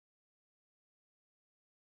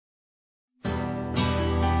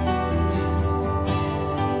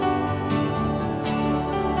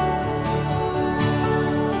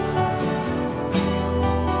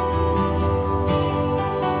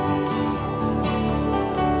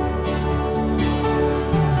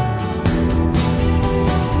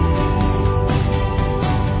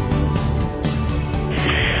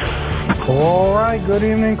Good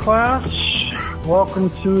evening, class. Welcome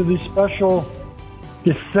to the special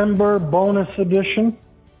December bonus edition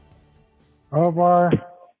of our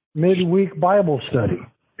midweek Bible study.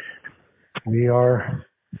 We are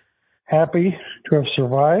happy to have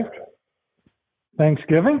survived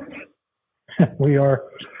Thanksgiving. We are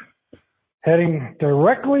heading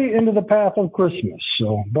directly into the path of Christmas,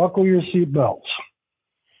 so buckle your seatbelts.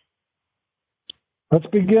 Let's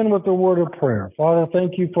begin with the word of prayer. Father,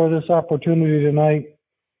 thank you for this opportunity tonight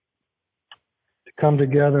to come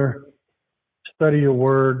together, study your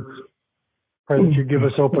word. Pray that you give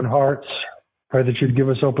us open hearts. Pray that you'd give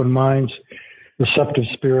us open minds, receptive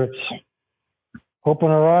spirits. Open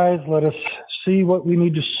our eyes. Let us see what we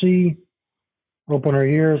need to see. Open our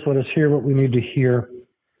ears. Let us hear what we need to hear.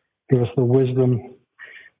 Give us the wisdom,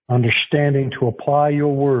 understanding to apply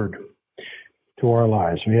your word to our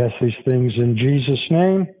lives. We ask these things in Jesus'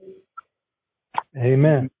 name.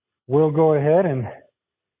 Amen. We'll go ahead and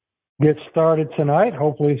get started tonight.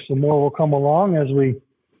 Hopefully some more will come along as we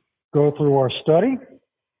go through our study.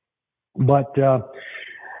 But the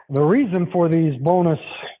reason for these bonus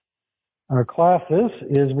classes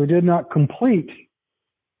is we did not complete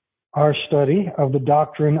our study of the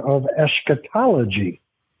doctrine of eschatology.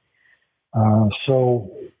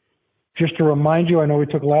 So just to remind you, I know we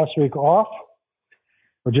took last week off,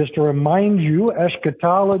 but just to remind you,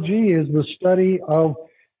 eschatology is the study of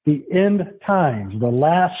the end times, the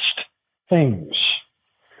last things.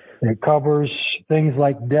 It covers things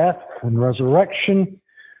like death and resurrection,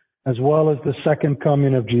 as well as the second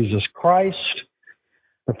coming of Jesus Christ,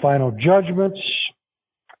 the final judgments,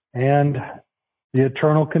 and the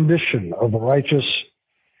eternal condition of the righteous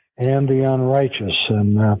and the unrighteous.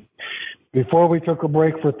 And before we took a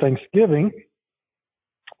break for Thanksgiving,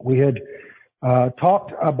 we had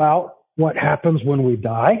talked about what happens when we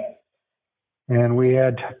die, and we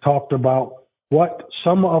had talked about what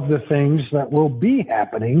some of the things that will be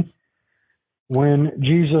happening when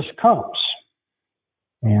Jesus comes.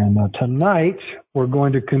 And tonight, we're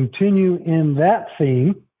going to continue in that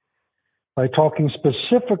theme by talking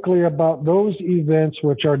specifically about those events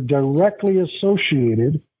which are directly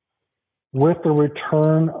associated with the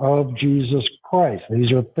return of Jesus Christ.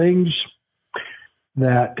 These are things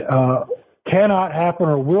that cannot happen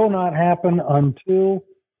or will not happen until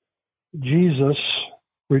Jesus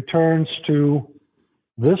returns to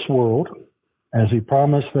this world, as he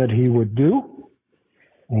promised that he would do.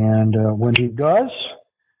 And when he does,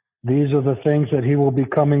 these are the things that he will be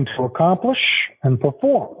coming to accomplish and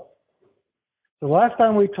perform. The last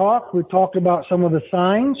time we talked about some of the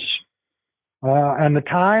signs and the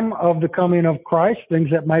time of the coming of Christ, things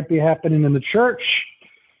that might be happening in the church,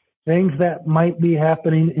 things that might be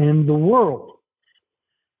happening in the world.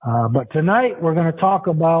 But tonight we're going to talk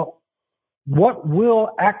about what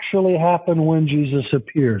will actually happen when Jesus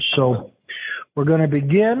appears. So we're going to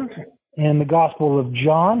begin in the Gospel of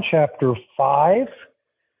John, chapter 5. If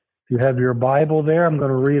you have your Bible there, I'm going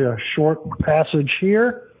to read a short passage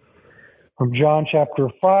here from John chapter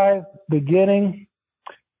 5, beginning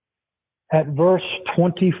at verse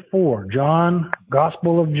 24.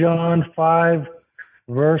 Gospel of John 5,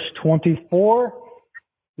 verse 24.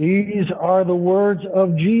 These are the words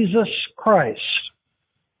of Jesus Christ.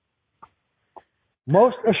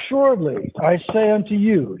 Most assuredly, I say unto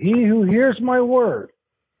you, he who hears my word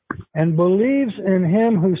and believes in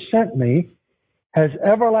him who sent me has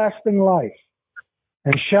everlasting life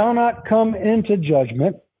and shall not come into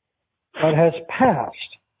judgment, but has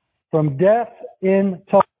passed from death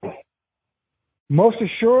into life. Most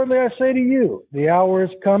assuredly, I say to you, the hour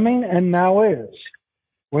is coming, and now is,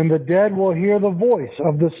 when the dead will hear the voice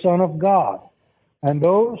of the Son of God, and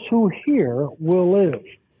those who hear will live.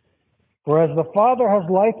 For as the Father has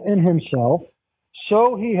life in himself,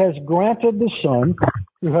 so he has granted the Son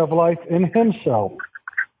to have life in himself,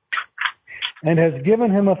 and has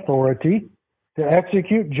given him authority to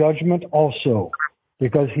execute judgment also,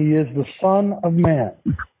 because he is the Son of Man.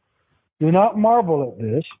 Do not marvel at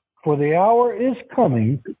this, for the hour is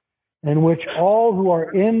coming in which all who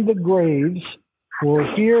are in the graves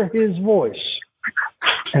will hear his voice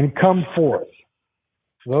and come forth.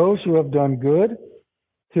 Those who have done good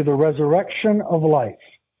to the resurrection of life,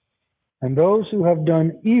 and those who have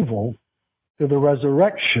done evil to the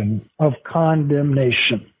resurrection of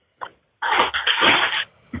condemnation.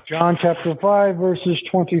 John chapter 5, verses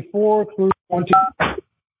 24 through 20.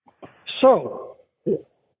 So,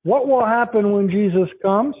 what will happen when Jesus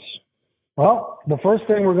comes? Well, the first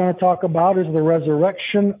thing we're going to talk about is the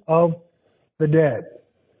resurrection of the dead,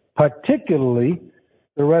 particularly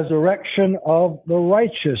the resurrection of the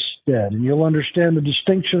righteous dead. And you'll understand the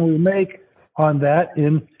distinction we make on that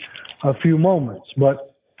in a few moments.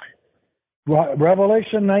 But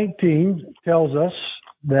Revelation 19 tells us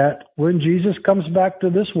that when Jesus comes back to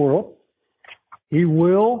this world, he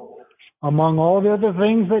will, among all the other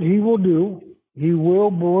things that he will do, he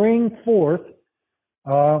will bring forth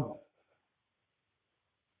the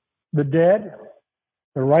dead,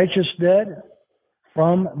 the righteous dead,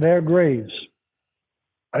 from their graves.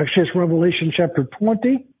 Actually, it's Revelation chapter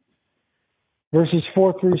 20, verses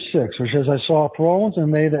 4 through 6, which says, I saw thrones,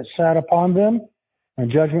 and they that sat upon them, and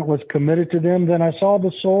judgment was committed to them. Then I saw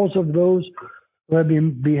the souls of those who had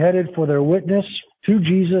been beheaded for their witness to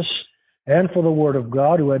Jesus and for the word of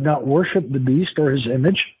God, who had not worshipped the beast or his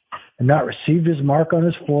image, and not received his mark on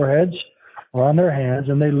his foreheads or on their hands,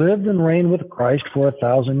 and they lived and reigned with Christ for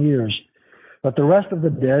 1,000 years. But the rest of the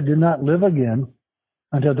dead did not live again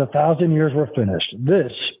until the 1,000 years were finished.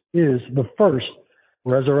 This is the first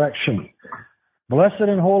resurrection. Blessed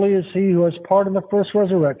and holy is he who has part in the first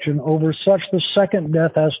resurrection. Over such the second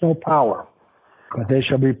death has no power, but they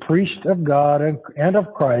shall be priests of God and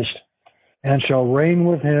of Christ, and shall reign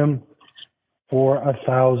with him for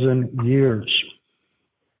 1,000 years.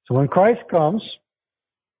 So when Christ comes,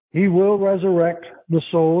 he will resurrect the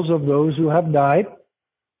souls of those who have died.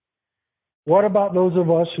 What about those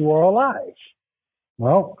of us who are alive?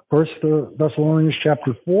 Well, 1 Thessalonians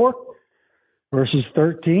chapter 4, verses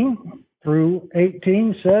 13 through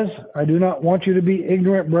 18 says, I do not want you to be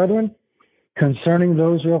ignorant, brethren, concerning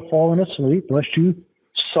those who have fallen asleep, lest you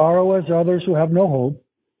sorrow as others who have no hope.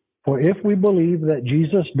 For if we believe that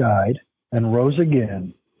Jesus died and rose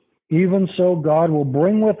again, even so God will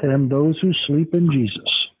bring with him those who sleep in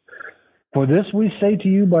Jesus. For this we say to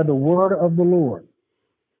you by the word of the Lord,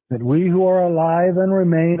 that we who are alive and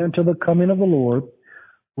remain until the coming of the Lord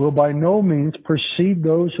will by no means precede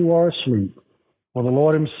those who are asleep. For the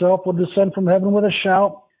Lord himself will descend from heaven with a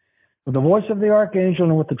shout, with the voice of the archangel,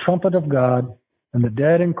 and with the trumpet of God, and the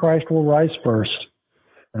dead in Christ will rise first.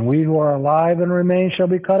 And we who are alive and remain shall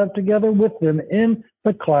be caught up together with them in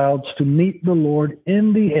the clouds to meet the Lord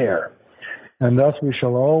in the air. And thus we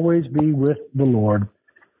shall always be with the Lord.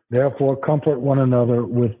 Therefore comfort one another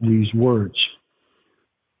with these words.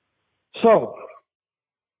 So,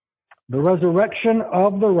 the resurrection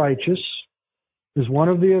of the righteous is one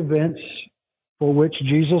of the events for which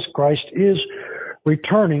Jesus Christ is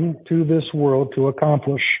returning to this world to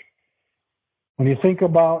accomplish. When you think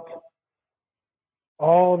about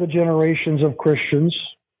all the generations of Christians,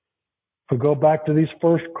 if we go back to these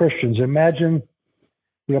first Christians, imagine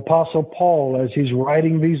the Apostle Paul as he's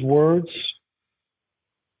writing these words,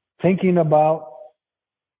 thinking about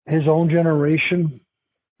his own generation,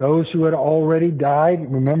 those who had already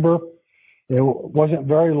died. Remember, it wasn't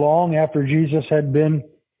very long after Jesus had been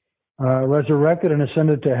resurrected and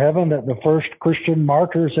ascended to heaven that the first Christian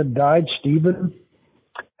martyrs had died. Stephen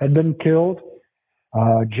had been killed.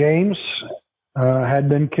 James had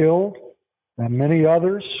been killed. And many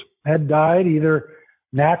others had died, either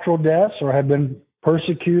natural deaths or had been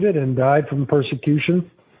persecuted and died from persecution.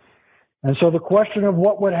 And so the question of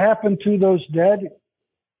what would happen to those dead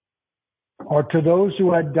or to those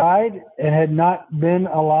who had died and had not been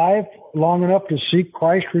alive long enough to see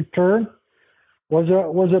Christ's return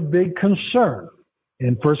was a big concern.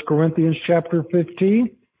 In 1 Corinthians chapter 15,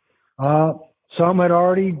 some had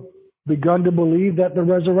already begun to believe that the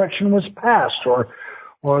resurrection was past,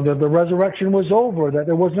 or that the resurrection was over, that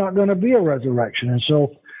there was not going to be a resurrection. And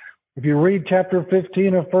so if you read chapter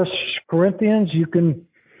 15 of 1 Corinthians, you can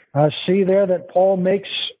see there that Paul makes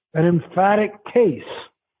an emphatic case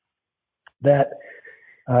that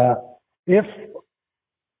if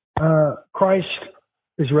Christ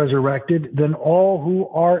is resurrected, then all who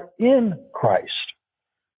are in Christ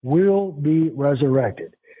will be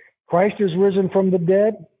resurrected. Christ is risen from the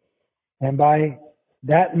dead, and by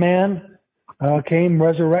that man came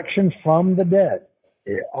resurrection from the dead.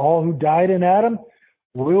 All who died in Adam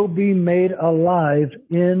will be made alive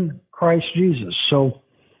in Christ Jesus. So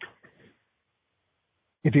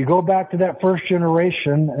if you go back to that first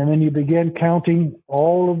generation and then you begin counting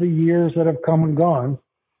all of the years that have come and gone,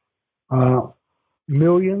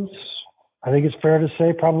 millions, I think it's fair to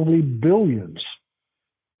say probably billions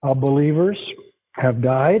of believers have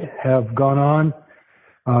died, have gone on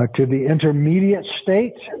to the intermediate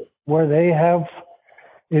state where they have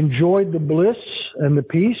enjoyed the bliss and the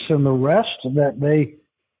peace and the rest that they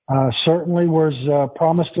certainly was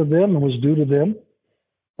promised to them and was due to them.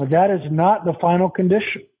 But that is not the final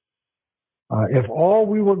condition. If all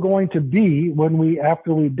we were going to be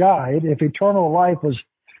after we died, if eternal life was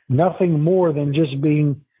nothing more than just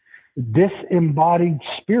being disembodied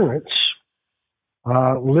spirits,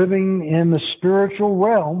 living in the spiritual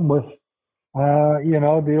realm with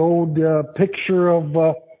The old picture of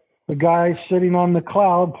the guy sitting on the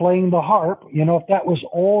cloud playing the harp. If that was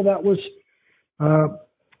all that was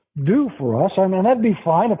due for us, I mean, that'd be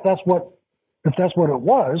fine if that's what it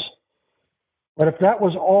was. But if that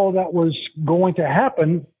was all that was going to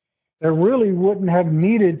happen, there really wouldn't have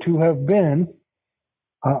needed to have been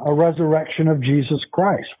a resurrection of Jesus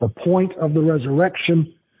Christ. The point of the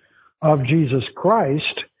resurrection of Jesus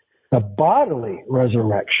Christ, the bodily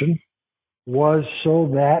resurrection, was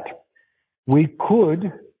so that we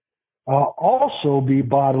could also be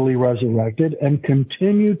bodily resurrected and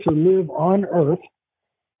continue to live on earth,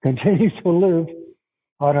 continue to live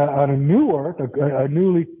on a new earth, a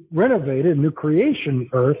newly renovated, new creation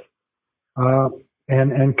earth,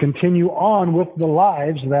 and continue on with the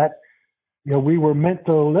lives that we were meant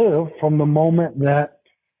to live from the moment that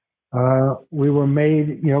we were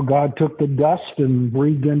made. God took the dust and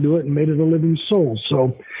breathed into it and made it a living soul.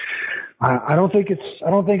 So I don't think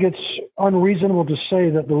it's unreasonable to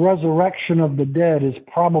say that the resurrection of the dead is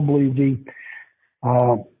probably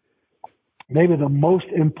maybe the most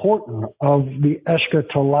important of the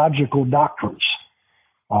eschatological doctrines.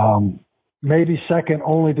 Maybe second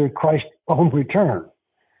only to Christ's own return.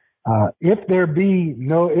 If there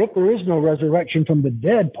is no resurrection from the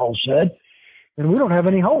dead, Paul said, then we don't have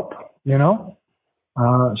any hope,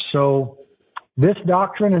 So this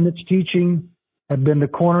doctrine and its teaching have been the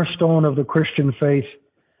cornerstone of the Christian faith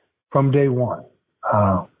from day one.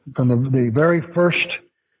 From the very first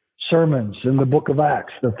sermons in the book of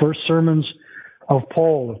Acts, the first sermons of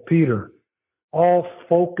Paul, of Peter, all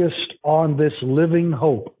focused on this living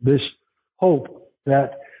hope, this hope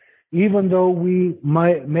that even though we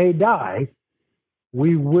may die,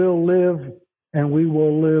 we will live, and we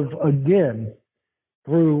will live again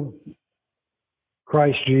through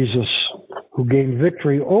Christ Jesus, who gained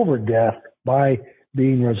victory over death by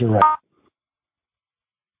being resurrected.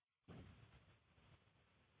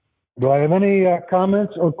 Do I have any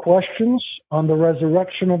comments or questions on the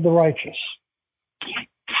resurrection of the righteous?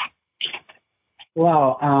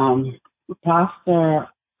 Well, Pastor,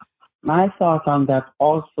 my thought on that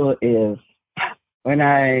also is when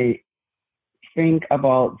I think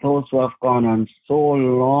about those who have gone on so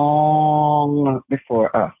long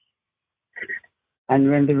before us, and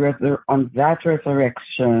when on that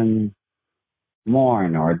resurrection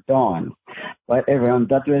morn or dawn, whatever, on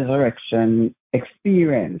that resurrection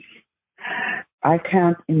experience, I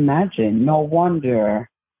can't imagine. No wonder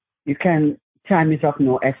time is of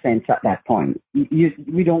no essence at that point.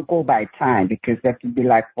 We don't go by time because that would be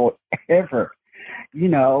like forever.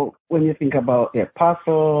 When you think about the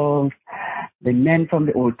apostles, the men from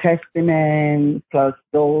the Old Testament, plus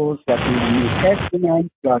those that in the New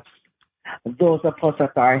Testament, plus those of us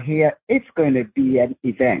that are here, it's going to be an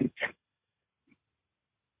event.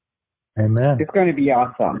 Amen. It's going to be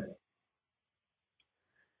awesome.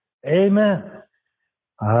 Amen.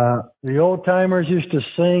 The old timers used to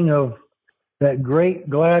sing of that great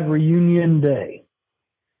glad reunion day.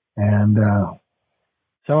 And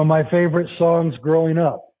some of my favorite songs growing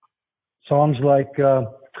up, songs like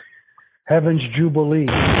Heaven's Jubilee,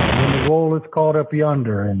 When the Roll is Called Up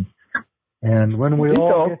Yonder, and When We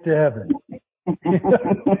All Get to Heaven.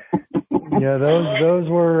 Yeah, those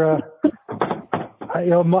were,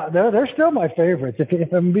 they're still my favorites,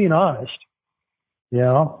 if I'm being honest.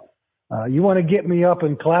 You want to get me up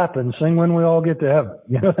and clap and sing When We All Get to Heaven.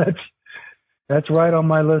 That's right on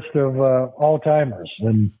my list of all-timers.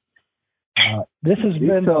 And this has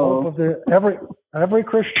been the hope of every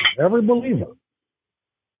Christian, every believer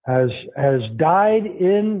has died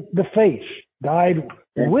in the faith, died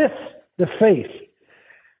with the faith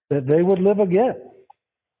that they would live again.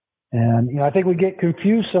 And, I think we get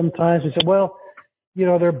confused sometimes. We say, well,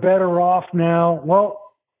 they're better off now. Well,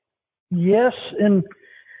 yes, in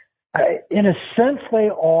a sense they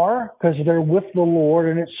are, because they're with the Lord,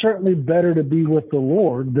 and it's certainly better to be with the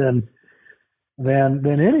Lord than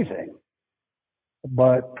anything.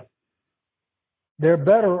 But they're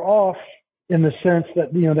better off in the sense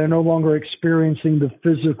that, they're no longer experiencing the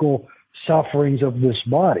physical sufferings of this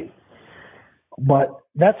body. But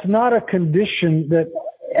that's not a condition that,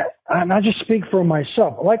 and I just speak for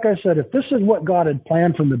myself. Like I said, if this is what God had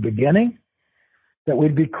planned from the beginning, that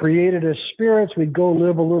we'd be created as spirits, we'd go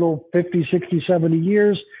live a little 50, 60, 70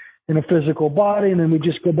 years in a physical body, and then we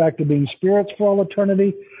just go back to being spirits for all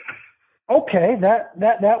eternity. Okay,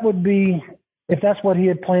 that would be, if that's what he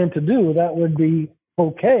had planned to do, that would be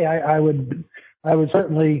okay. I would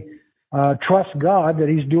certainly trust God that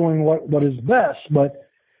he's doing what is best. But,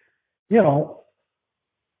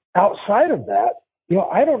 outside of that,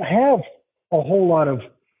 I don't have a whole lot of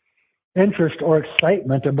interest or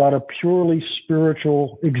excitement about a purely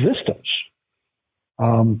spiritual existence.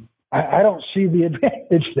 I don't see the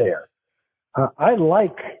advantage there. I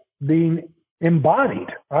like being embodied.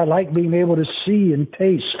 I like being able to see and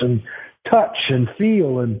taste and touch and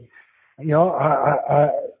feel. And,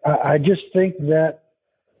 I just think that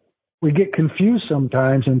we get confused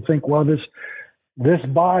sometimes and think, well, this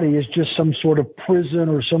body is just some sort of prison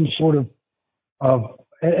or some sort of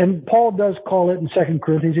and Paul does call it in 2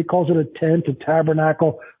 Corinthians, he calls it a tent, a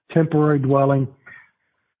tabernacle, temporary dwelling.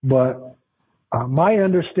 But my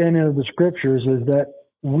understanding of the scriptures is that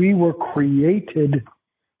we were created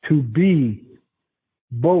to be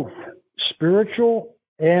both spiritual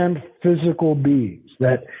and physical beings,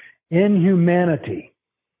 that in humanity,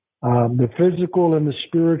 the physical and the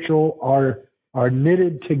spiritual are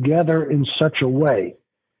knitted together in such a way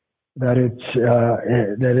that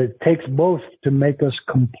it takes both to make us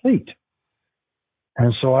complete.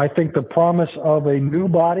 And so I think the promise of a new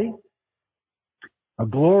body, a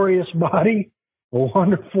glorious body, a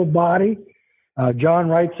wonderful body, John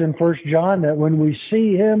writes in 1 John that when we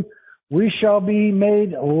see him, we shall be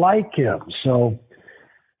made like him. So,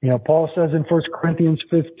 Paul says in 1 Corinthians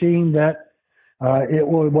 15 that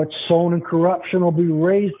what's sown in corruption will be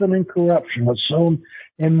raised in incorruption. What's sown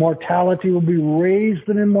in mortality will be raised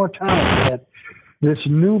in immortality. That this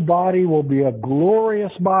new body will be a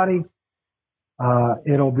glorious body.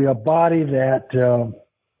 It'll be a body that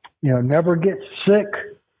never gets sick,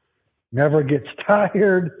 never gets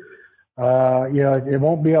tired. It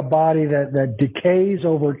won't be a body that decays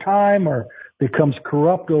over time or becomes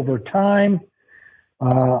corrupt over time.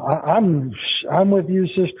 I'm with you,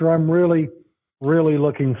 sister. I'm really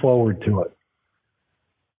looking forward to it.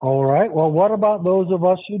 All right. Well, what about those of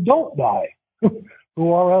us who don't die,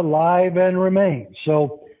 who are alive and remain?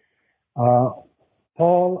 So,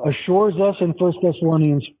 Paul assures us in 1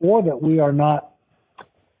 Thessalonians 4 that we are not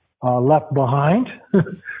left behind.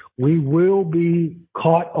 We will be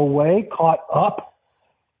caught away, caught up.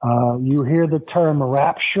 You hear the term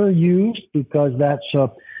rapture used because that's a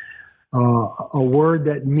word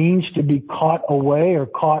that means to be caught away or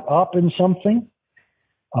caught up in something.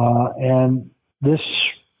 And this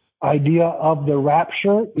idea of the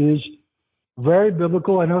rapture is very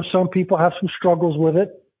biblical. I know some people have some struggles with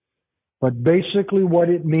it, but basically what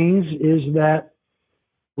it means is that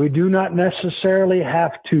we do not necessarily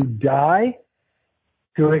have to die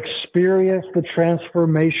to experience the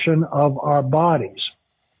transformation of our bodies.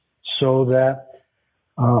 So that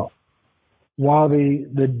while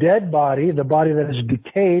the dead body, the body that is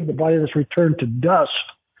decayed, the body that's returned to dust,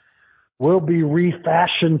 will be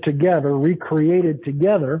refashioned together, recreated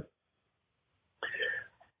together,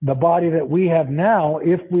 the body that we have now,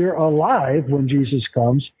 if we're alive when Jesus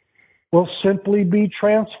comes, will simply be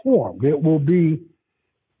transformed. It will be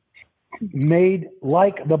made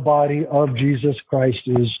like the body of Jesus Christ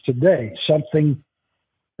is today. Something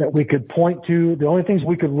that we could point to, the only things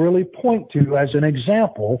we could really point to as an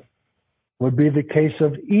example would be the case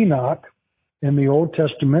of Enoch in the Old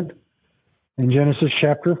Testament in Genesis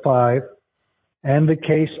chapter 5 and the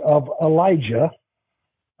case of Elijah.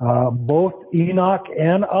 Both Enoch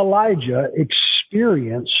and Elijah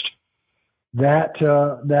experienced that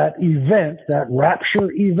event, that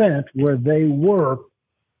rapture event, where they were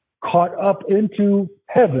caught up into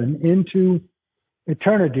heaven, into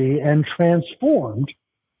eternity, and transformed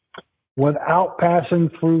without passing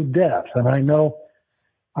through death. And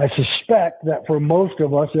I suspect that for most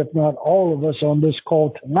of us, if not all of us on this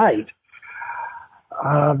call tonight,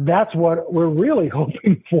 that's what we're really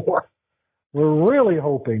hoping for. We're really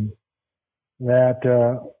hoping that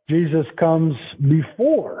Jesus comes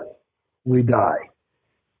before we die,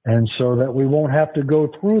 and so that we won't have to go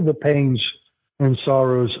through the pains and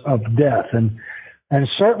sorrows of death. And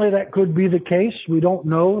certainly that could be the case. We don't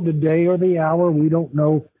know the day or the hour. We don't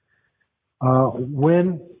know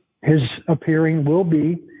when his appearing will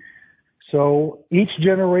be. So each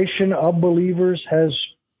generation of believers has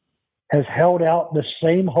held out the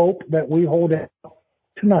same hope that we hold out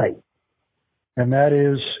tonight. And that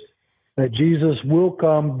is that Jesus will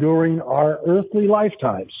come during our earthly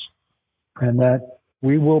lifetimes, and that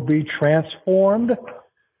we will be transformed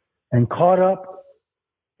and caught up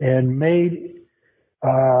and made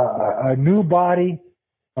a new body,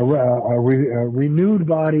 a renewed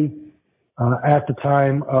body at the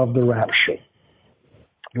time of the rapture.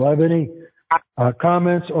 Do you have any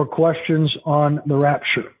comments or questions on the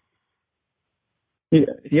rapture?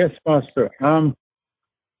 Yes, Pastor.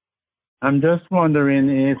 I'm just wondering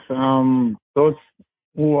if those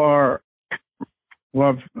who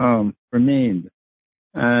have remained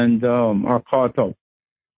and are caught up,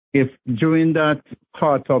 if during that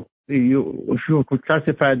caught up you could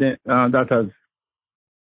classify that as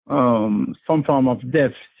some form of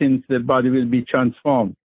death, since the body will be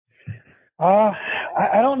transformed?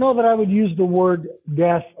 I don't know that I would use the word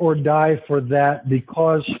death or die for that,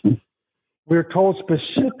 because we're told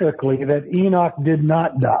specifically that Enoch did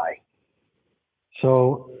not die.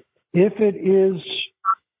 So if it is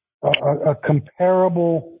a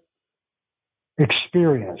comparable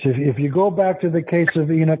experience, if you go back to the case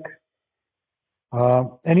of Enoch,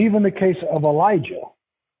 and even the case of Elijah,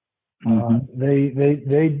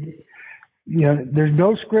 there's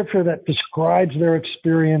no scripture that describes their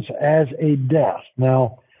experience as a death.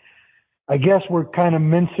 Now, I guess we're kind of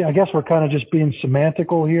just being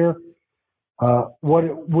semantical here. What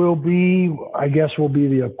it will be, I guess, will be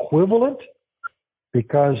the equivalent,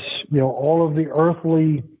 because all of the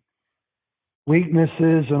earthly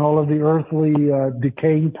weaknesses and all of the earthly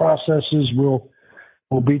decaying processes will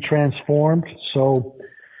be transformed. So,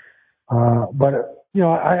 but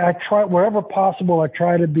I try, wherever possible, I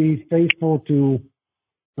try to be faithful to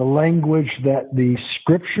the language that the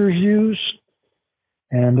scriptures use,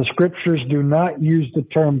 and the scriptures do not use the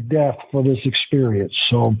term death for this experience.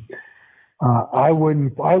 So I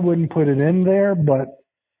wouldn't put it in there. But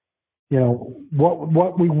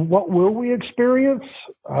what will we experience?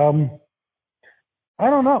 I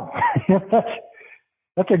don't know.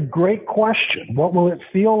 That's a great question. What will it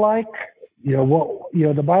feel like?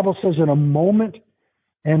 The Bible says in a moment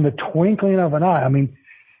and the twinkling of an eye. I mean,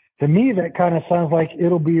 to me, that kind of sounds like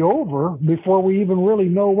it'll be over before we even really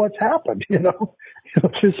know what's happened. It'll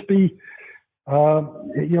just be,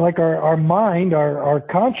 like our mind, our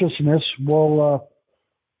consciousness will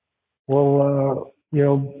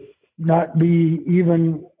not be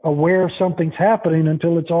even aware something's happening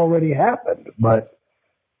until it's already happened. But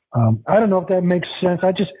I don't know if that makes sense.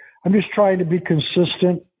 I'm just trying to be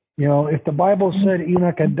consistent. If the Bible said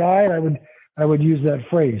Enoch had died, I would use that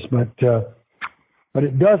phrase, but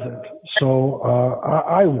it doesn't. So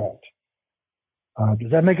I won't.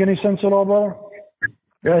 Does that make any sense at all, brother?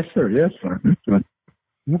 Yes, sir. Yes, sir.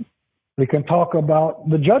 We can talk about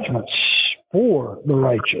the judgments for the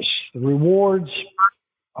righteous, the rewards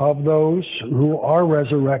of those who are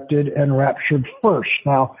resurrected and raptured first.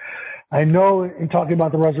 Now, I know in talking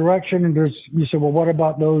about the resurrection, you said, well, what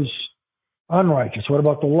about those unrighteous? What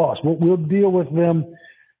about the lost? We'll deal with them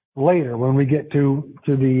later when we get to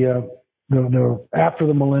the after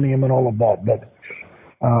the millennium and all of that. But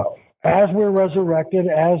as we're resurrected,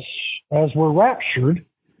 as we're raptured,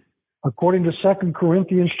 according to 2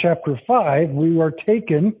 Corinthians chapter 5, we are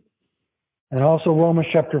taken, and also Romans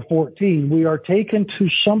chapter 14, we are taken to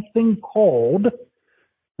something called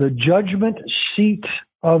the judgment seat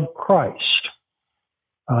of Christ.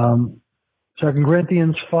 2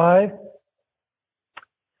 Corinthians 5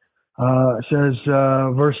 says,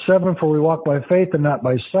 verse 7, for we walk by faith and not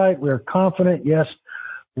by sight. We are confident, yes,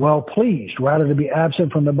 well pleased, rather to be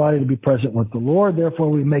absent from the body, to be present with the Lord. Therefore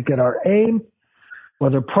we make it our aim,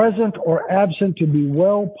 whether present or absent, to be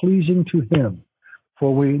well pleasing to him.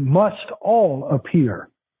 For we must all appear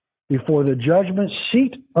before the judgment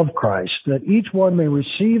seat of Christ, that each one may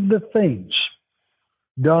receive the things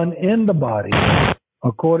done in the body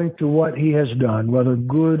according to what he has done, whether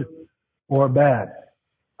good or bad.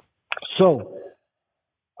 So,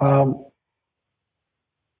 Paul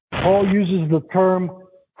uses the term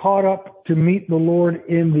caught up to meet the Lord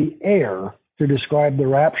in the air to describe the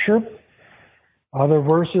rapture. Other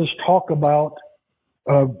verses talk about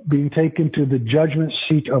being taken to the judgment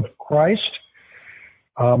seat of Christ.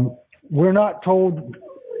 We're not told,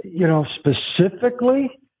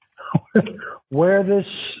 specifically where this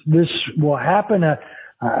will happen.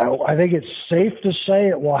 I think it's safe to say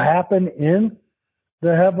it will happen in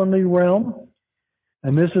the heavenly realm,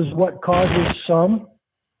 and this is what causes some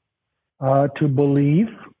to believe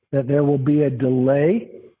that there will be a delay.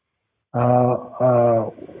 In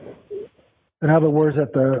other words,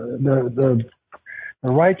 that the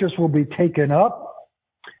righteous will be taken up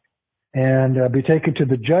and be taken to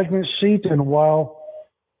the judgment seat, and while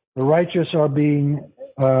the righteous are being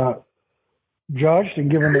judged and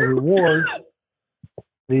given the rewards,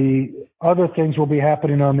 the other things will be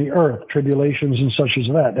happening on the earth, tribulations and such as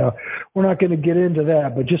that. Now, we're not going to get into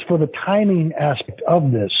that, but just for the timing aspect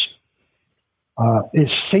of this, it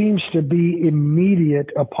seems to be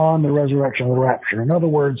immediate upon the resurrection or the rapture. In other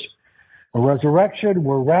words, we're resurrected,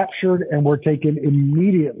 we're raptured, and we're taken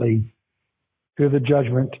immediately to the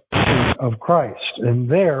judgment seat of Christ. And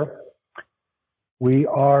there we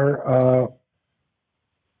are,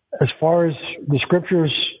 as far as the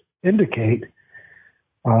scriptures indicate,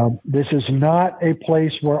 this is not a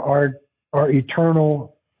place where our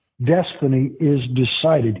eternal destiny is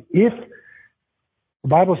decided. If the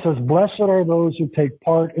Bible says, blessed are those who take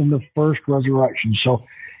part in the first resurrection. So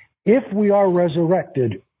if we are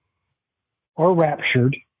resurrected or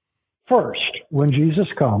raptured first when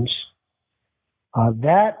Jesus comes,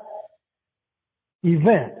 that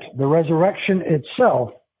event, the resurrection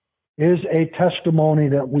itself, is a testimony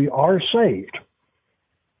that we are saved,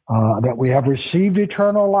 that we have received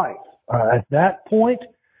eternal life. At that point,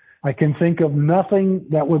 I can think of nothing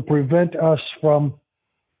that would prevent us from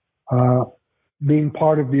being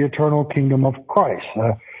part of the eternal kingdom of Christ.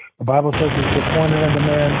 The Bible says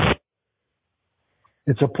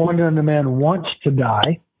it's appointed unto man once to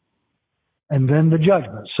die, and then the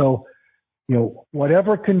judgment. So,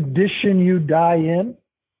 whatever condition you die in,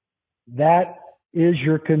 that is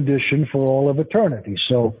your condition for all of eternity.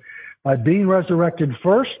 So, by being resurrected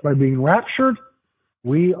first, by being raptured,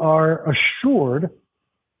 we are assured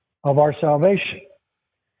of our salvation.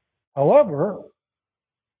 However,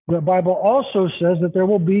 the Bible also says that there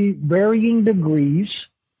will be varying degrees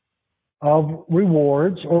of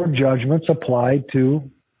rewards or judgments applied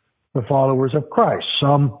to the followers of Christ.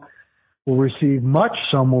 Some will receive much,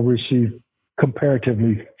 some will receive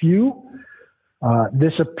comparatively few.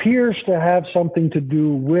 This appears to have something to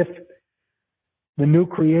do with the new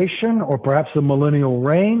creation or perhaps the millennial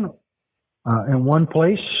reign. In one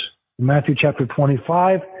place, in Matthew chapter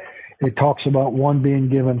 25, it talks about one being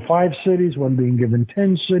given 5 cities, one being given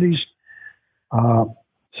 10 cities.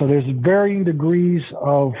 So there's varying degrees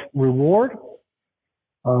of reward.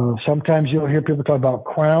 Sometimes you'll hear people talk about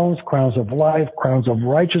crowns of life, crowns of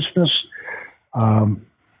righteousness,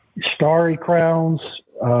 starry crowns,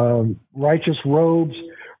 righteous robes.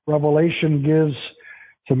 Revelation gives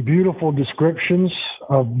some beautiful descriptions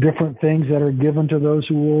of different things that are given to those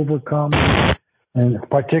who will overcome, and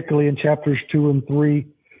particularly in chapters 2 and 3.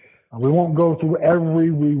 We won't go through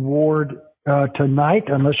every reward tonight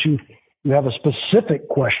unless you have a specific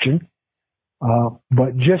question,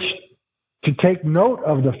 but just to take note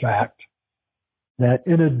of the fact that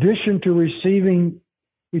in addition to receiving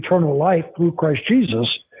eternal life through Christ Jesus,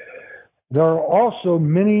 there are also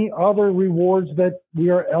many other rewards that we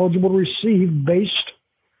are eligible to receive based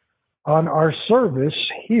on our service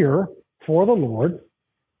here for the Lord.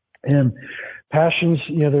 And passions,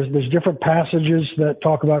 there's different passages that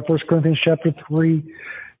talk about 1 Corinthians chapter 3,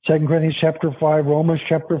 2 Corinthians chapter 5, Romans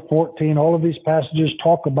chapter 14. All of these passages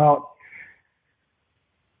talk about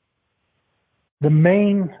the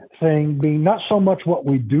main thing being not so much what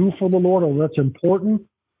we do for the Lord, although that's important,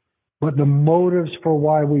 but the motives for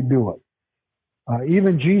why we do it.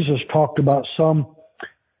 Even Jesus talked about some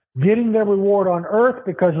getting their reward on earth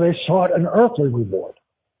because they sought an earthly reward.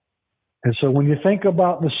 And so when you think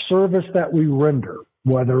about the service that we render,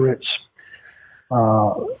 whether it's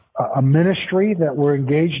a ministry that we're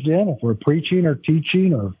engaged in, if we're preaching or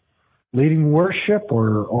teaching or leading worship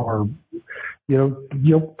or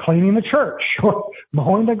cleaning the church or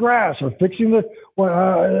mowing the grass or fixing the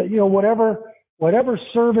whatever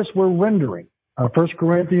service we're rendering. 1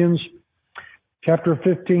 Corinthians chapter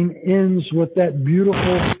 15 ends with that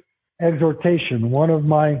beautiful exhortation. One of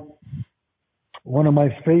my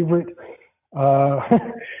favorite,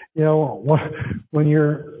 when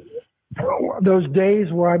you're those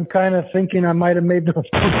days where I'm kind of thinking I might have made the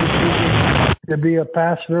decision to be a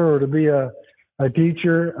pastor or to be a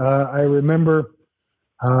teacher. I remember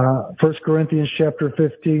 1 Corinthians chapter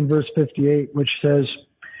 15, verse 58, which says,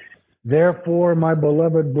 "Therefore, my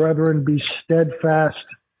beloved brethren, be steadfast,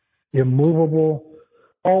 immovable,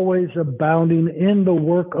 always abounding in the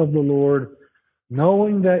work of the Lord,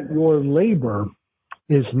 knowing that your labor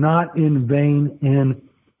is not in vain in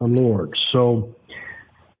the Lord." So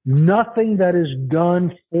nothing that is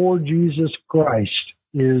done for Jesus Christ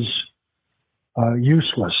is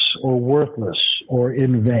useless or worthless or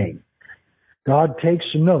in vain. God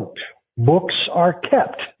takes note. Books are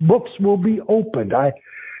kept. Books will be opened. I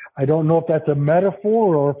don't know if that's a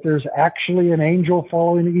metaphor or if there's actually an angel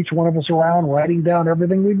following each one of us around, writing down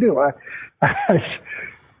everything we do.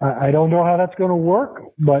 I don't know how that's going to work,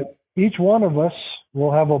 but each one of us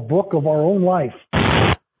will have a book of our own life.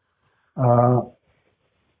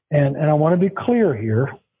 And I want to be clear here.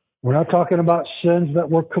 We're not talking about sins that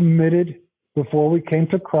were committed before we came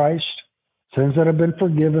to Christ, sins that have been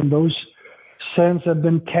forgiven. Those sins have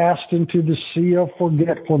been cast into the sea of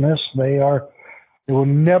forgetfulness. They will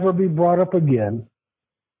never be brought up again.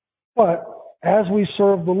 But as we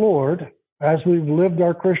serve the Lord, as we've lived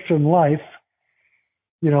our Christian life,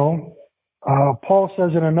 Paul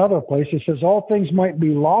says in another place, he says, all things might be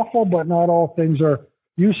lawful, but not all things are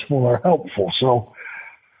useful or helpful. So,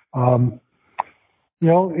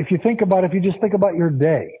 if you just think about your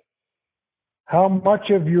day, how much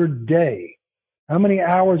of your day, how many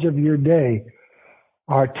hours of your day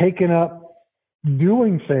are taken up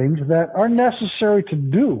doing things that are necessary to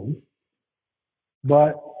do,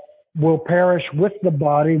 but will perish with the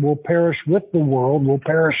body, will perish with the world, will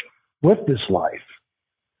perish with this life.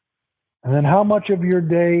 And then how much of your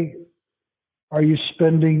day are you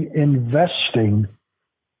spending investing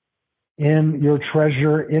in your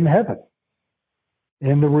treasure in heaven?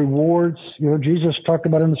 In the rewards, Jesus talked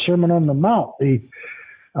about in the Sermon on the Mount,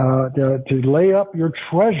 to lay up your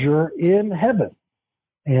treasure in heaven.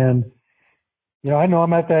 And, I know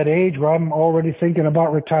I'm at that age where I'm already thinking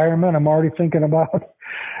about retirement. I'm already thinking about,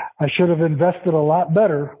 I should have invested a lot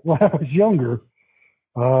better when I was younger.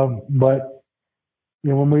 But,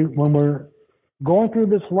 when we're going through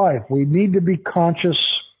this life, we need to be conscious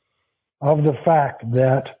of the fact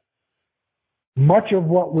that much of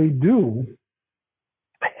what we do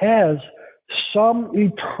has some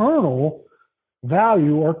eternal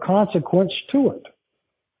value or consequence to it.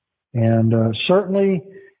 And certainly,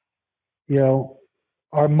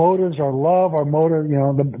 our motives, our love, our motive,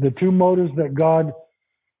 the two motives that God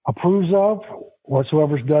approves of,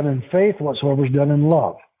 whatsoever's done in faith, whatsoever's done in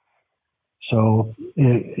love. So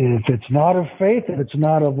if it's not of faith, if it's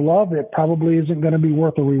not of love, it probably isn't going to be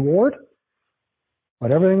worth a reward.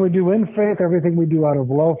 But everything we do in faith, everything we do out of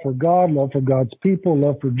love for God, love for God's people,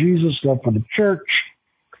 love for Jesus, love for the church,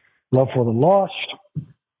 love for the lost,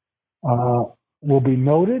 will be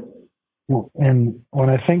noted. And when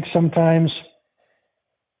I think sometimes,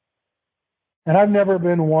 and I've never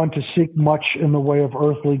been one to seek much in the way of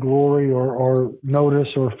earthly glory or notice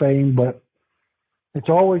or fame, but it's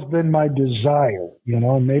always been my desire,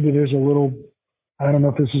 and maybe there's a little, I don't know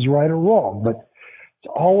if this is right or wrong, but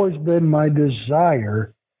it's always been my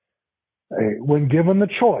desire, when given the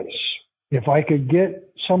choice, if I could get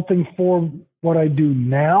something for what I do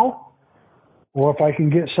now, or if I can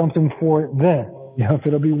get something for it then, if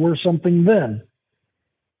it'll be worth something then.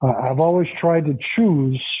 I've always tried to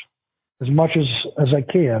choose as much as I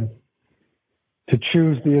can to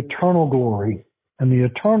choose the eternal glory and the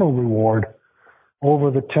eternal reward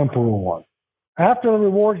over the temporal one. After the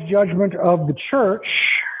rewards judgment of the church,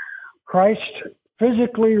 Christ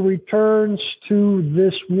physically returns to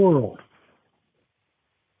this world.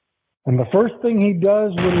 And the first thing he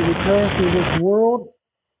does when he returns to this world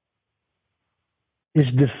is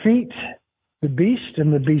defeat the beast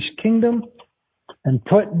and the beast kingdom and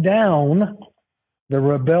put down the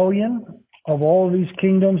rebellion of all of these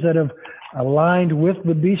kingdoms that have aligned with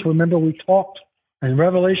the beast. Remember, we talked in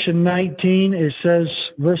Revelation 19, it says,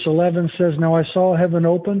 verse 11 says, "Now I saw heaven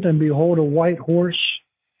opened, and behold, a white horse,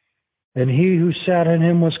 and he who sat on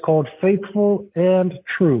him was called Faithful and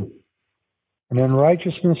True. And in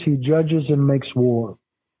righteousness he judges and makes war.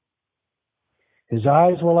 His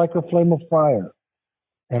eyes were like a flame of fire,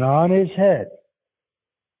 and on his head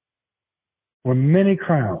were many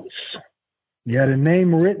crowns. He had a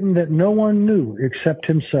name written that no one knew except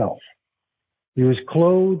himself. He was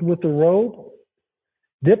clothed with a robe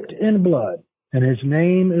dipped in blood, and his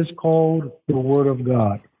name is called the Word of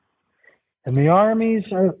God. And the armies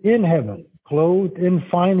are in heaven, clothed in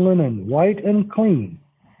fine linen, white and clean,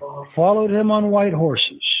 followed him on white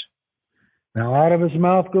horses. Now out of his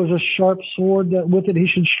mouth goes a sharp sword, that with it he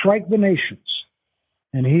should strike the nations,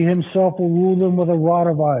 and he himself will rule them with a rod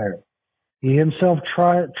of iron. He himself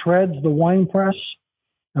treads the winepress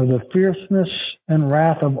of the fierceness and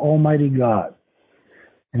wrath of Almighty God.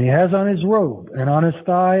 And he has on his robe and on his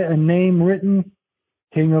thigh a name written,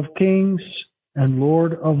 King of Kings and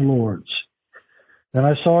Lord of Lords. Then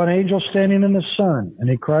I saw an angel standing in the sun, and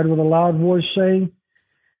he cried with a loud voice, saying,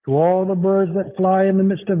 To all the birds that fly in the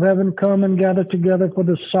midst of heaven, come and gather together for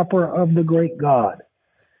the supper of the great God,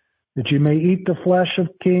 that you may eat the flesh of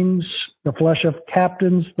kings, the flesh of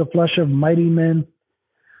captains, the flesh of mighty men,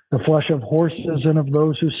 the flesh of horses and of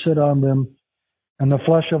those who sit on them, and the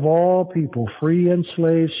flesh of all people, free and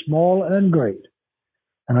slave, small and great.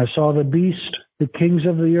 And I saw the beast, the kings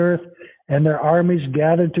of the earth, and their armies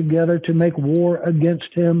gathered together to make war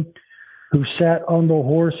against him who sat on the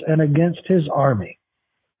horse and against his army.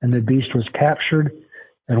 And the beast was captured,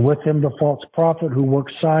 and with him the false prophet who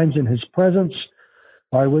worked signs in his presence,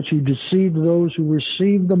 by which he deceived those who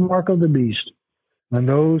received the mark of the beast, and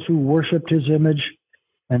those who worshipped his image.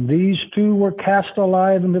 And these two were cast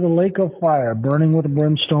alive into the lake of fire, burning with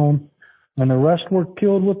brimstone, and the rest were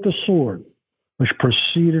killed with the sword, which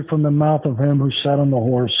proceeded from the mouth of him who sat on the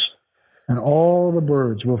horse, and all the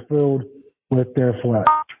birds were filled with their flesh.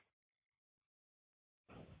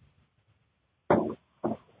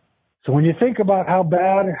 So when you think about how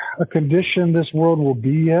bad a condition this world will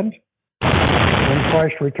be in when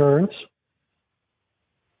Christ returns,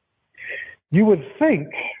 You would think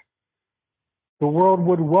the world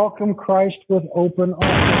would welcome Christ with open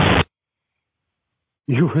arms.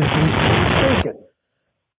 You would be mistaken.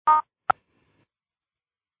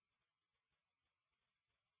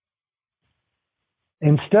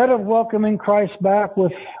 Instead of welcoming Christ back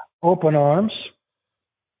with open arms,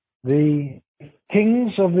 the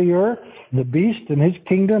kings of the earth, the beast and his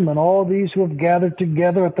kingdom, and all these who have gathered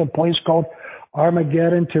together at the place called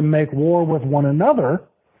Armageddon to make war with one another,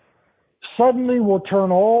 suddenly will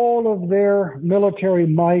turn all of their military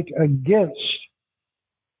might against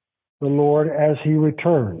the Lord as he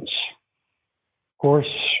returns. Of course,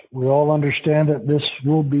 we all understand that this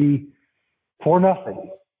will be for nothing.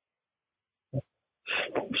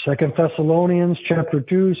 2 Thessalonians chapter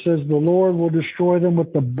 2 says the Lord will destroy them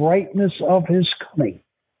with the brightness of his coming.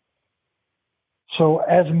 So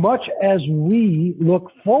as much as we look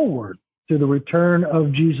forward to the return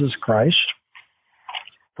of Jesus Christ,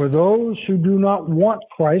 for those who do not want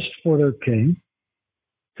Christ for their king,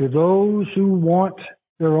 to those who want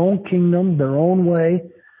their own kingdom, their own way,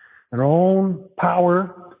 their own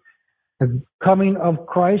power, the coming of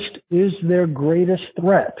Christ is their greatest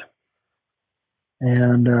threat.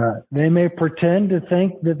 And they may pretend to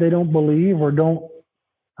think that they don't believe or don't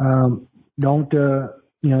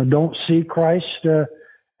see Christ as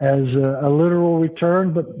a literal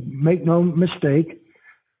return, but make no mistake,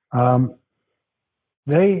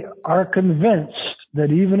 they are convinced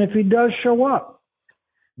that even if he does show up,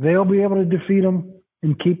 they'll be able to defeat him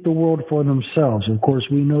and keep the world for themselves. Of course,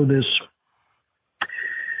 we know this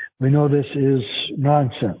is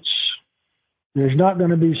nonsense. There's not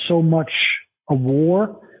going to be so much a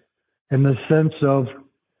war in the sense of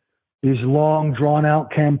these long,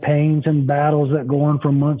 drawn-out campaigns and battles that go on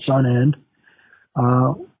for months on end.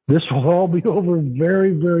 This will all be over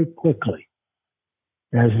very, very quickly,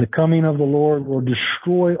 as the coming of the Lord will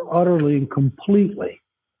destroy utterly and completely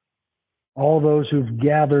all those who've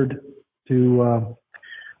gathered to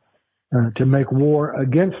make war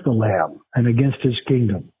against the Lamb and against his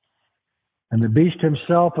kingdom. And the beast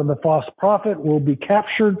himself and the false prophet will be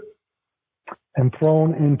captured and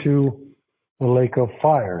thrown into the lake of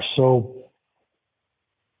fire. So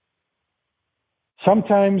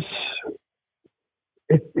sometimes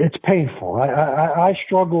it's painful. I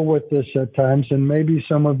struggle with this at times, and maybe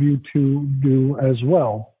some of you too do as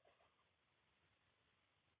well.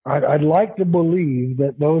 I'd like to believe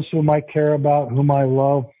that those whom I care about, whom I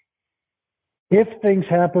love, if things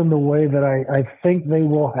happen the way that I think they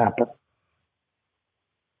will happen,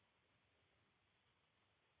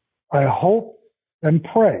 I hope and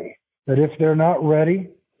pray that if they're not ready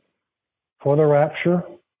for the rapture,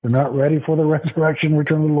 they're not ready for the resurrection,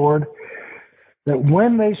 return of the Lord, that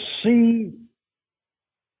when they see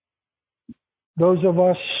those of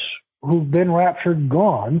us who've been raptured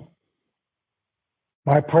gone,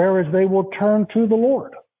 my prayer is they will turn to the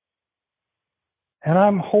Lord. And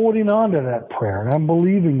I'm holding on to that prayer, and I'm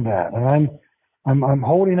believing that, and I'm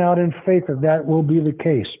holding out in faith that that will be the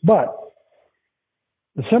case. But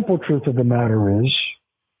the simple truth of the matter is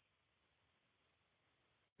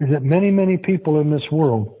that many, many people in this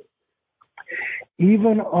world,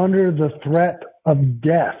 even under the threat of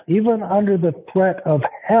death, even under the threat of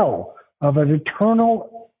hell, of an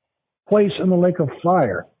eternal place in the lake of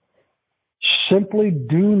fire, simply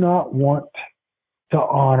do not want to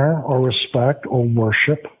honor or respect or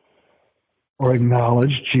worship or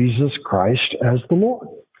acknowledge Jesus Christ as the Lord.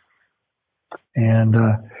 And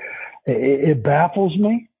it baffles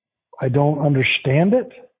me. I don't understand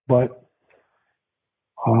it, but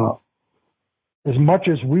as much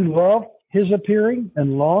as we love his appearing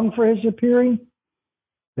and long for his appearing,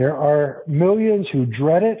 there are millions who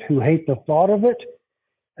dread it, who hate the thought of it,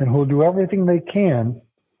 and who will do everything they can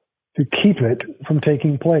to keep it from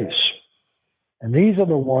taking place. And these are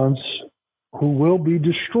the ones who will be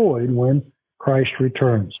destroyed when Christ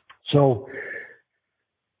returns. So,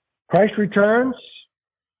 Christ returns,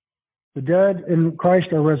 the dead in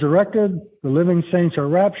Christ are resurrected, the living saints are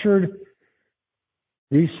raptured.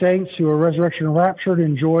 These saints who are resurrection and raptured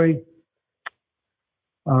enjoy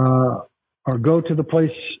or go to the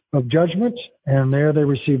place of judgment, and there they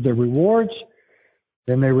receive their rewards.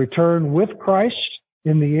 Then they return with Christ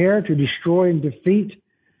in the air to destroy and defeat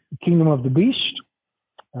the kingdom of the beast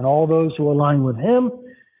and all those who align with him.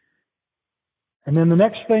 And then the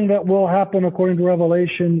next thing that will happen, according to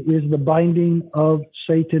Revelation, is the binding of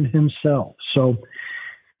Satan himself. So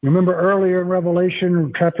remember earlier in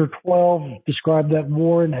Revelation, chapter 12, described that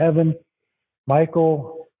war in heaven,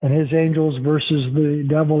 Michael and his angels versus the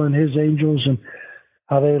devil and his angels, and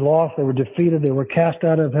how they lost, they were defeated, they were cast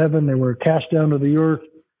out of heaven, they were cast down to the earth.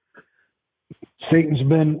 Satan's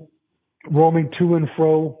been roaming to and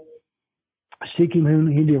fro, seeking whom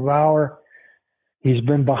he devour. He's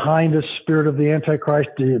been behind the spirit of the Antichrist,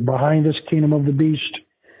 behind this kingdom of the beast.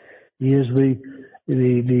 He is the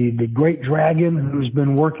great dragon who's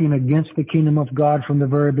been working against the kingdom of God from the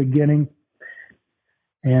very beginning.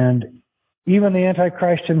 And even the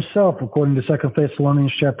Antichrist himself, according to 2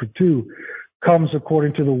 Thessalonians chapter 2, comes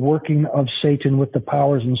according to the working of Satan with the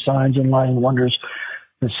powers and signs and lying wonders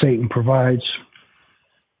that Satan provides.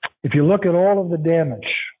 If you look at all of the damage,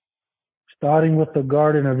 starting with the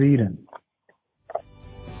Garden of Eden,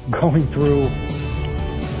 going through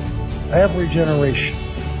every generation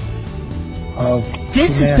of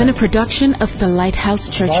This has been a production of the Lighthouse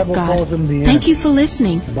Church of God. Thank you for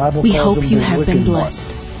listening. We hope you have been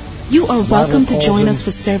blessed. You are welcome to join us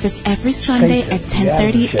for service every Sunday at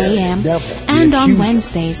 10:30 a.m. and on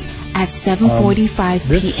Wednesdays at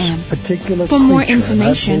 7:45 p.m. For more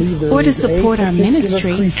information or to support our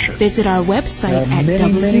ministry, visit our website at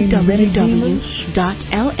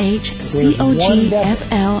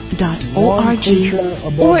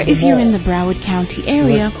www.lhcogfl.org, or if you're in the Broward County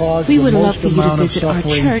area, we would love for you to visit our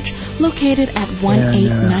church located at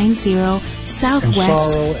 1890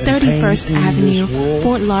 Southwest 31st Avenue,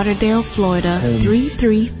 Fort Lauderdale, Florida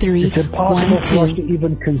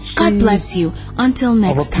 33312. God bless you. Until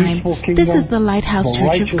next time, this is the Lighthouse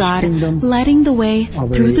Church of God, lighting the way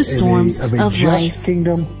through the storms of life.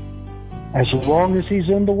 Kingdom, as long as he's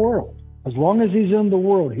in the world. As long as he's in the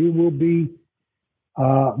world, he will be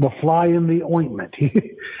the fly in the ointment.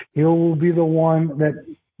 He will be the one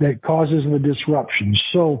that causes the disruption.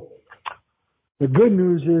 So the good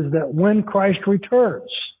news is that when Christ returns,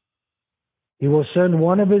 he will send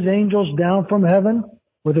one of his angels down from heaven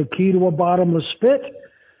with a key to a bottomless pit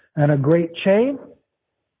and a great chain,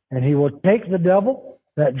 and he will take the devil,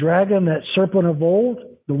 that dragon, that serpent of old,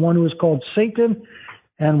 the one who is called Satan,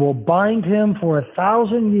 and will bind him for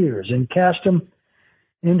 1,000 years and cast him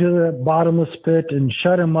into the bottomless pit and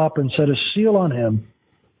shut him up and set a seal on him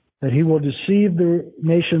that he will deceive the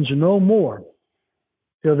nations no more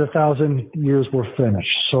till the 1,000 years were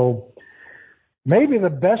finished. So maybe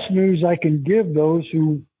the best news I can give those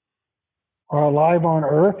who are alive on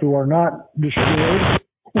earth, who are not destroyed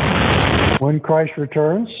when Christ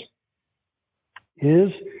returns,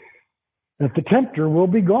 is that the tempter will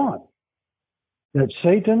be gone. That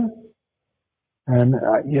Satan, and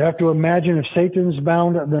you have to imagine if Satan's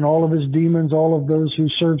bound, then all of his demons, all of those who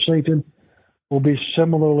serve Satan will be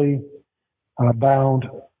similarly bound.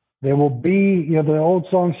 There will be, the old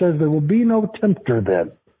song says, there will be no tempter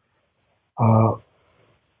then.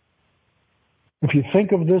 If you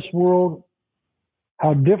think of this world,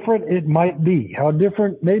 how different it might be, how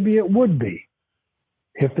different maybe it would be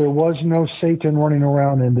if there was no Satan running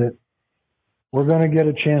around in it. We're going to get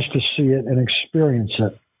a chance to see it and experience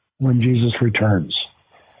it when Jesus returns.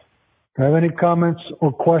 Do you have any comments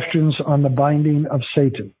or questions on the binding of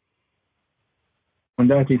Satan? And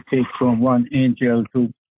that it takes from one angel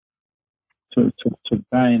to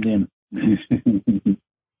bind him.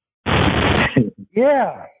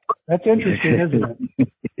 Yeah, that's interesting, isn't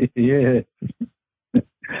it? Yeah.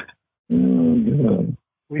 Oh, God.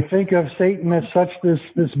 We think of Satan as such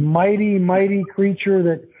this mighty, mighty creature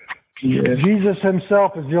that Jesus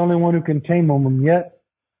himself is the only one who can tame him, and yet,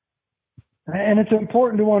 and it's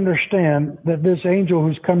important to understand that this angel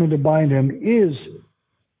who's coming to bind him is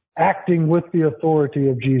acting with the authority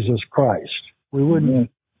of Jesus Christ. We wouldn't,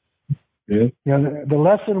 the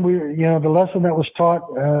lesson the lesson that was taught,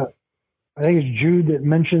 I think it's Jude that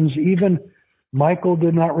mentions even Michael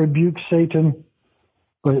did not rebuke Satan,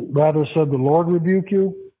 but rather said, the Lord rebuke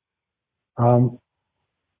you.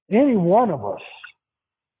 Any one of us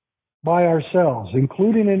by ourselves,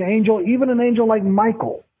 including an angel, even an angel like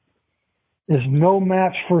Michael, is no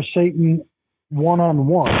match for Satan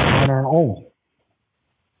one-on-one on our own.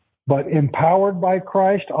 But empowered by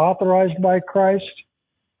Christ, authorized by Christ,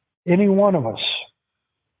 any one of us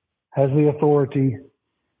has the authority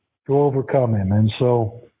to overcome him. And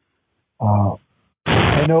so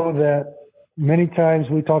I know that many times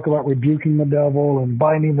we talk about rebuking the devil and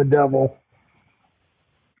binding the devil.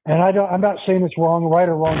 And I'm not saying it's wrong, right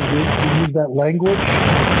or wrong to use that language.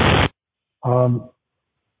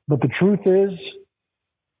 But the truth is,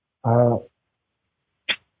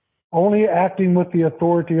 only acting with the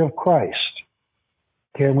authority of Christ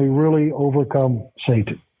can we really overcome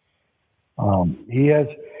Satan.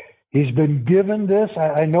 He's been given this.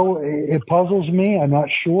 I know it puzzles me. I'm not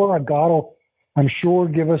sure. God will, I'm sure,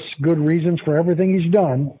 give us good reasons for everything he's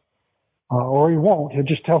done, or he won't. He'll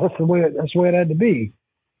just tell us that's the way it had to be.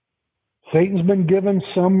 Satan's been given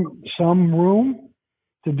some room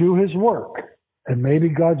to do his work. And maybe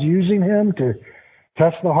God's using him to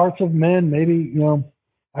test the hearts of men. Maybe,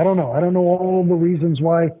 I don't know. I don't know all the reasons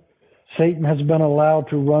why Satan has been allowed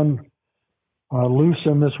to run loose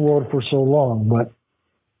in this world for so long. But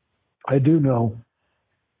I do know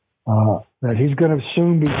that he's going to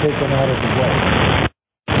soon be taken out of the way.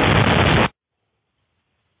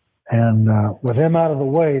 And with him out of the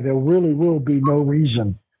way, there really will be no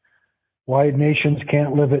reason why nations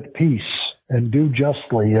can't live at peace and do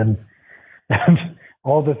justly and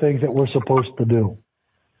all the things that we're supposed to do.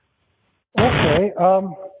 Okay,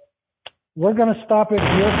 we're going to stop it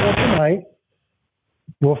here for tonight.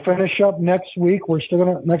 We'll finish up next week.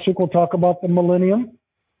 Next week we'll talk about the millennium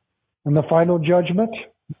and the final judgment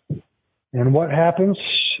and what happens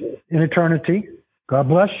in eternity. God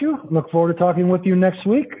bless you. Look forward to talking with you next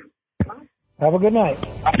week. Have a good night.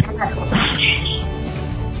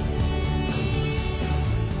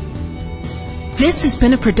 This has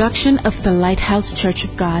been a production of the Lighthouse Church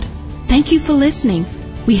of God. Thank you for listening.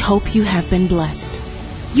 We hope you have been blessed.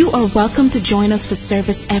 You are welcome to join us for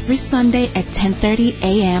service every Sunday at 10:30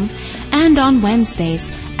 a.m. and on Wednesdays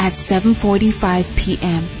at 7:45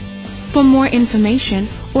 p.m. For more information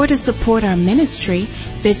or to support our ministry,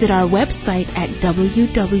 visit our website at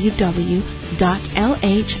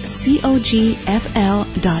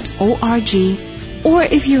www.lhcogfl.org, or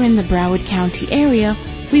if you're in the Broward County area,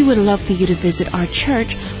 we would love for you to visit our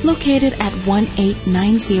church located at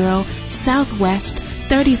 1890 Southwest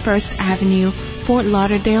 31st Avenue, Fort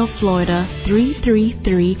Lauderdale, Florida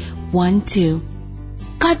 33312.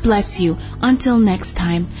 God bless you. Until next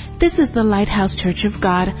time, this is the Lighthouse Church of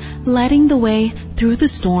God, lighting the way through the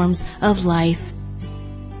storms of life.